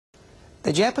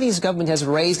The Japanese government has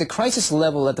raised the crisis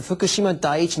level at the Fukushima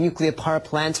Daiichi nuclear power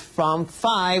plant from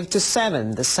 5 to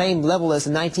 7, the same level as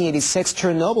the 1986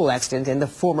 Chernobyl accident in the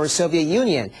former Soviet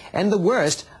Union, and the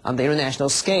worst on the international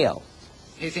scale.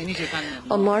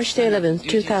 On March 11,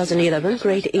 2011,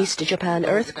 Great East Japan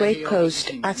earthquake caused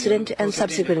accident and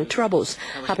subsequent troubles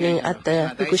happening at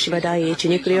the Fukushima Daiichi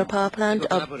nuclear power plant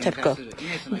of TEPCO.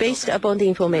 Based upon the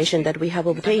information that we have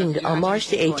obtained on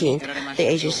March 18, the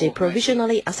agency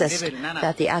provisionally assessed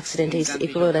that the accident is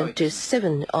equivalent to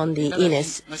 7 on the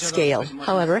INES scale.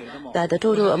 However, that the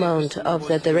total amount of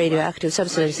the radioactive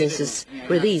substances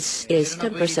released is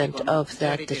 10% of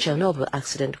that Chernobyl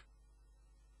accident.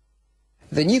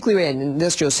 The Nuclear and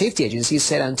Industrial Safety Agency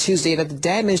said on Tuesday that the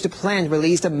damaged plant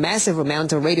released a massive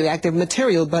amount of radioactive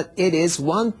material, but it is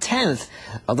 1/10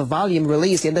 of the volume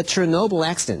released in the Chernobyl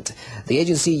accident. The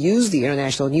agency used the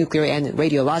International Nuclear and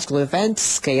Radiological Event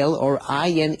Scale, or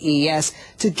INES,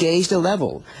 to gauge the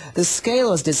level. The scale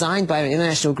was designed by an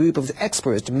international group of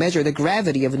experts to measure the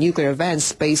gravity of nuclear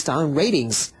events based on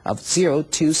ratings of 0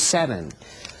 to 7.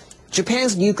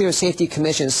 Japan's Nuclear Safety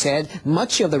Commission said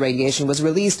much of the radiation was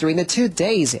released during the 2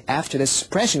 days after the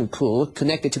suppression pool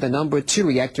connected to the number 2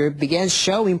 reactor began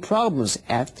showing problems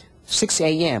at 6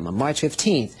 a.m. on March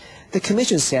 15th. The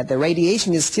Commission said the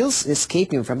radiation is still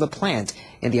escaping from the plant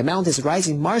and the amount is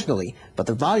rising marginally, but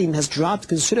the volume has dropped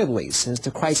considerably since the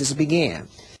crisis began.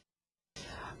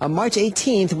 On March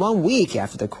 18th, 1 week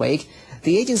after the quake,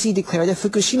 the agency declared the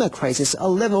Fukushima crisis a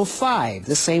level 5,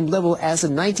 the same level as the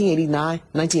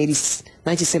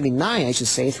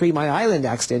 1979, Three Mile Island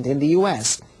accident in the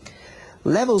U.S.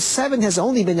 Level 7 has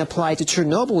only been applied to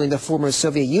Chernobyl in the former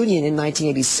Soviet Union in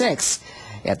 1986.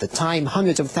 At the time,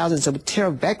 hundreds of thousands of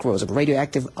terabecquerels of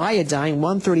radioactive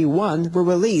iodine-131 were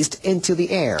released into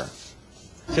the air.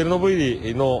 Unlike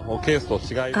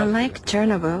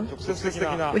Chernobyl,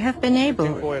 we have been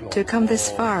able to come this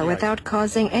far without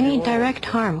causing any direct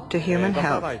harm to human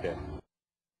health.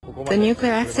 The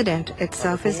nuclear accident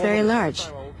itself is very large,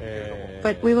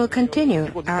 but we will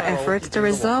continue our efforts to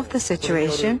resolve the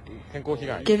situation,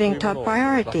 giving top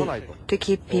priority to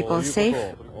keep people safe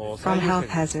from health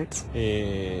hazards.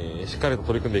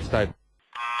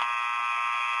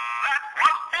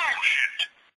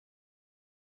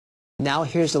 Now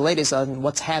here's the latest on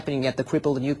what's happening at the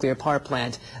crippled nuclear power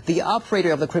plant. The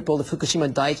operator of the crippled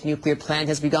Fukushima Daiichi nuclear plant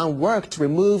has begun work to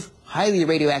remove highly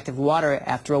radioactive water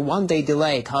after a 1-day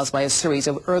delay caused by a series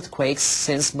of earthquakes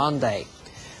since Monday.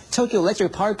 Tokyo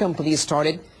Electric Power Company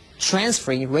started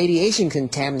transferring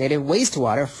radiation-contaminated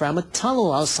wastewater from a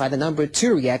tunnel outside the number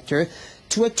 2 reactor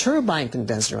to a turbine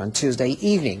condenser on Tuesday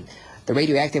evening. The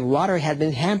radioactive water had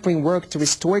been hampering work to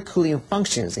restore cooling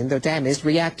functions in the damaged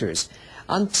reactors.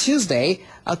 On Tuesday,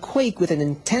 a quake with an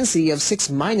intensity of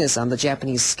 6- on the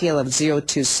Japanese scale of 0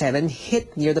 to 7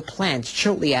 hit near the plant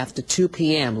shortly after 2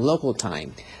 p.m. local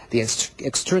time. The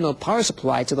external power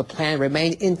supply to the plant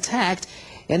remained intact,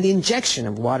 and the injection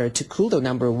of water to cool the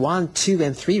number 1, 2,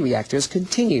 and 3 reactors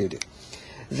continued.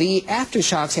 The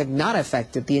aftershocks have not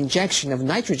affected the injection of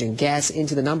nitrogen gas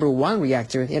into the number 1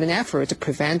 reactor in an effort to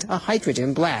prevent a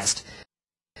hydrogen blast.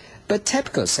 But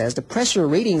TEPCO says the pressure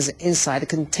readings inside the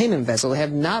containment vessel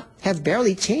have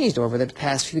barely changed over the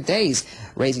past few days,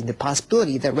 raising the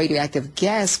possibility that radioactive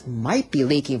gas might be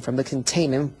leaking from the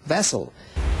containment vessel.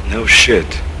 No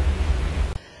shit.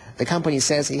 The company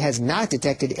says it has not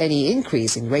detected any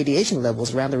increase in radiation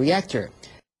levels around the reactor.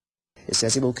 It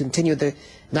says it will continue the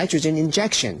nitrogen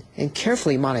injection and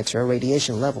carefully monitor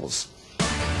radiation levels.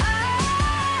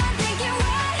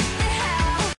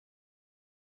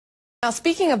 Now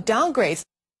speaking of downgrades,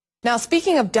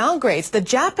 the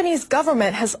Japanese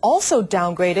government has also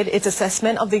downgraded its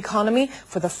assessment of the economy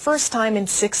for the first time in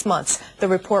 6 months. The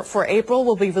report for April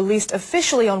will be released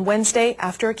officially on Wednesday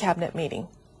after a cabinet meeting.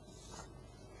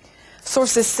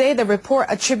 Sources say the report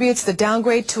attributes the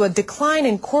downgrade to a decline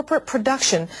in corporate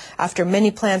production after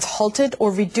many plants halted or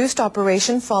reduced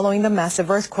operation following the massive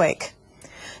earthquake.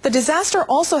 The disaster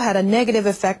also had a negative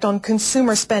effect on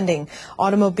consumer spending.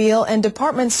 Automobile and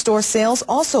department store sales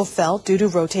also fell due to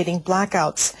rotating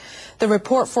blackouts. The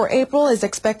report for April is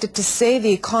expected to say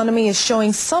the economy is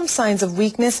showing some signs of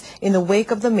weakness in the wake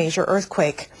of the major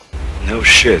earthquake. No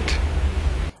shit.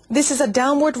 This is a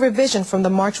downward revision from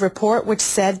the March report, which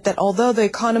said that although the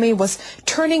economy was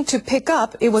turning to pick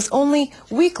up, it was only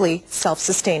weakly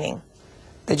self-sustaining.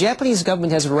 The Japanese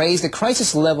government has raised the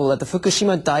crisis level at the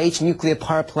Fukushima Daiichi nuclear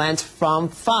power plant from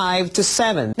 5 to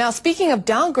 7. Now speaking of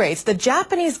downgrades, the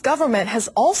Japanese government has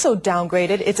also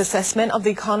downgraded its assessment of the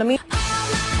economy.